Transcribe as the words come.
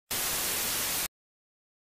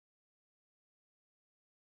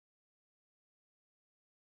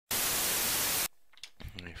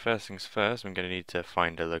First things first, I'm going to need to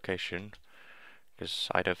find a location, because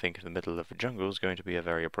I don't think the middle of the jungle is going to be a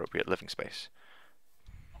very appropriate living space.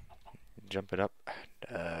 Jumping up,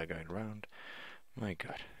 going around. My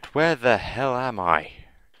god. Where the hell am I?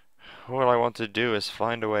 All I want to do is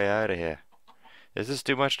find a way out of here. Is this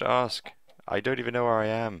too much to ask? I don't even know where I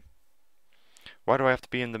am. Why do I have to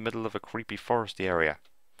be in the middle of a creepy foresty area?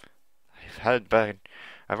 I've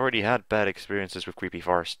already had bad experiences with creepy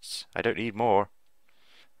forests. I don't need more.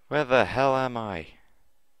 Where the hell am I?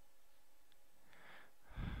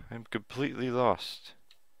 I'm completely lost.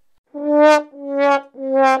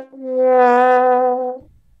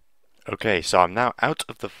 Okay, so I'm now out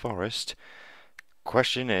of the forest.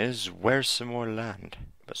 Question is, where's some more land?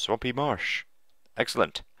 A swampy marsh.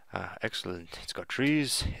 Excellent. Excellent. It's got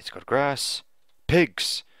trees, it's got grass.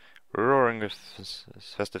 Pigs! Roaring with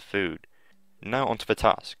festive food. Now onto the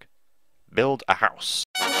task. Build a house.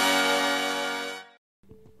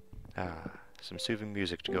 Some soothing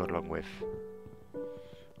music to go along with.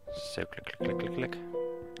 So click, click, click, click, click.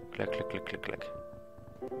 Click, click, click, click, click.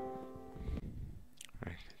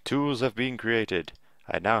 Right. Tools have been created.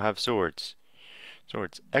 I now have swords.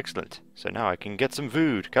 Swords, excellent. So now I can get some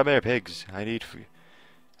food. Come here, pigs. I need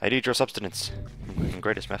your substance.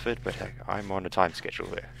 Greatest method, but I'm on a time schedule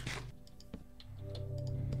here.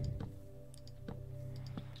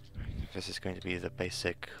 This is going to be the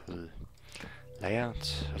basic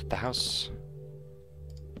layout of the house.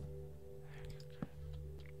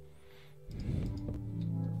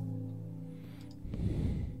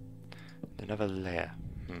 Another layer.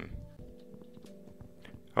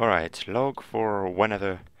 Alright, log for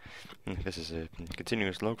whenever. This is a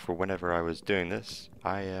continuous log for whenever I was doing this.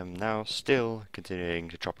 I am now still continuing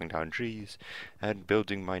to chopping down trees and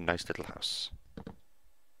building my nice little house.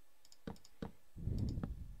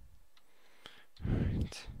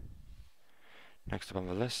 Right. Next up on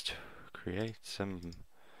the list, create some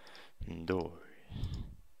doors.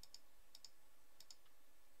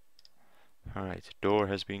 Alright, door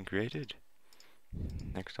has been created.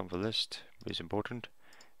 Next on the list is important,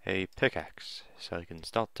 a pickaxe, so I can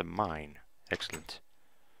start to mine. Excellent.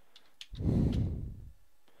 I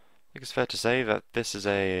think it's fair to say that this is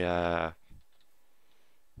a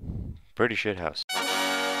pretty shit house.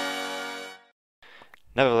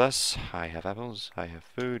 Nevertheless, I have apples, I have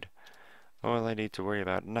food. All I need to worry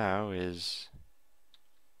about now is,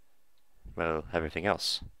 well, everything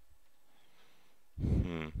else.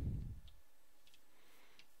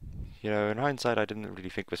 You know, in hindsight, I didn't really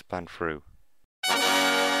think this plan through.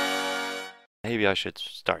 Maybe I should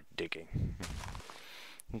start digging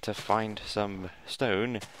to find some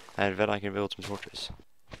stone, and then I can build some torches.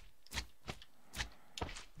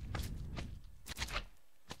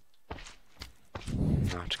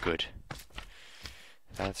 Not good.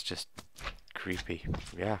 That's just creepy.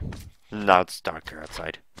 Yeah. Now it's darker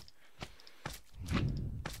outside.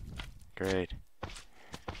 Great.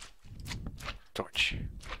 Torch.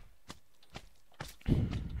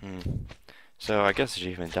 So I guess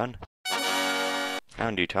achievement done. Now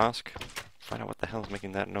new task. Find out what the hell's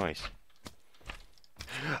making that noise.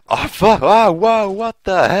 Oh fuck! Oh, whoa! What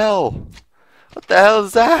the hell? What the hell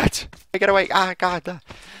is that? Get away! Ah, god!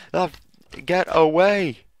 Get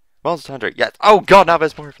away! Monster hunter! Yes! Oh god! Now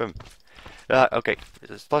there's more of them. Okay.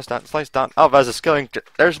 Slice down. Slice down. Oh, there's a skeleton.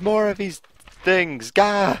 There's more of these things.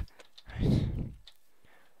 Gah!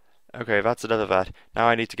 Okay, that's enough of that. Now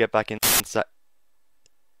I need to get back inside.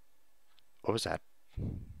 What was that?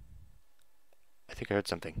 I think I heard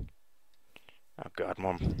something. Oh god,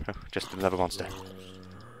 Mom. Oh, just another monster.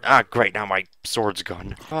 Ah, great, now my sword's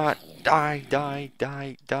gone. Ah, die, die,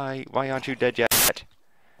 die, die. Why aren't you dead yet?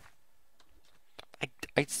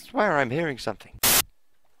 I swear I'm hearing something.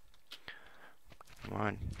 Come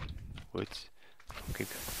on. Woods. Okay.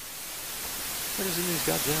 What is in these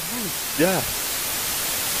goddamn woods? Yeah.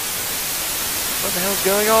 What the hell's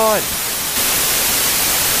going on?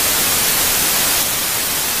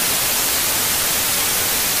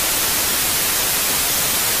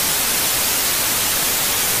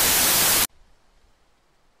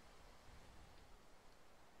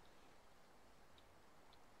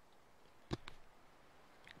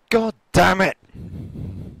 God damn it!